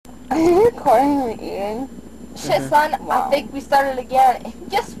Are you recording me eating? Shit, son, Wow. I think we started again. And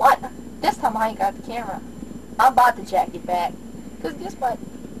guess what? This time I ain't got the camera. I'm about to jack it back. Because guess what?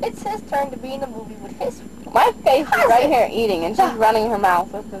 It's his turn to be in the movie with his... My face is right here eating, and she's running her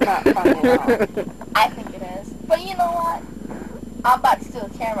mouth. This is not funny at all. I think it is. But you know what? I'm about to steal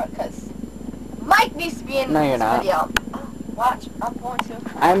the camera because Mike needs to be in No, you're this not. video. Oh, watch, I'm going to.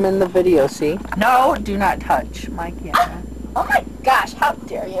 I'm in the video, see? No, do not touch my camera. Oh my gosh, how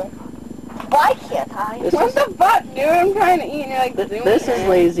dare you? Why can't I? This What is- the fuck, dude? I'm trying to eat and you're like zooming This is in.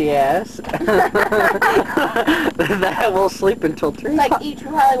 lazy ass. That will sleep until 3 It's like o'clock. eat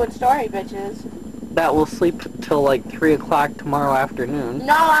True Hollywood Story, bitches. That will sleep till like 3 o'clock tomorrow afternoon.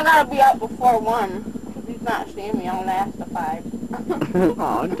 No, I gotta be up before 1. Because he's not seeing me. I'll last to 5.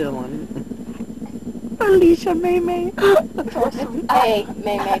 Aw, Dylan. Alisha, May May. Hey,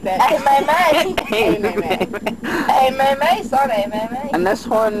 May May, bitch. Hey, May May. Hey, May May. Hey, May May, son, hey, May May. And this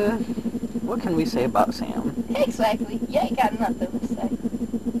one, what can we say about Sam? Exactly. You ain't got nothing to say.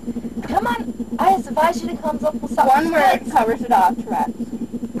 Come on. I advise you to come up with something. One word good. covers it all, Tourette's.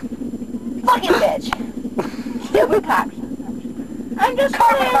 Fucking bitch. Stupid cops. I'm just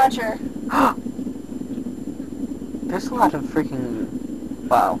Carpet kidding. muncher. There's a lot of freaking...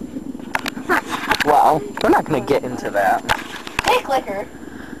 Wow. Wow. We're not gonna get into that. Hey, clicker.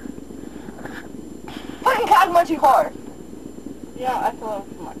 Fucking cock munching whore. Yeah, I feel a little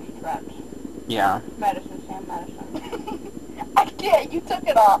too much Tourette's. Yeah. Medicine, Sam, medicine. I can't. You took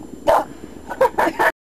it all.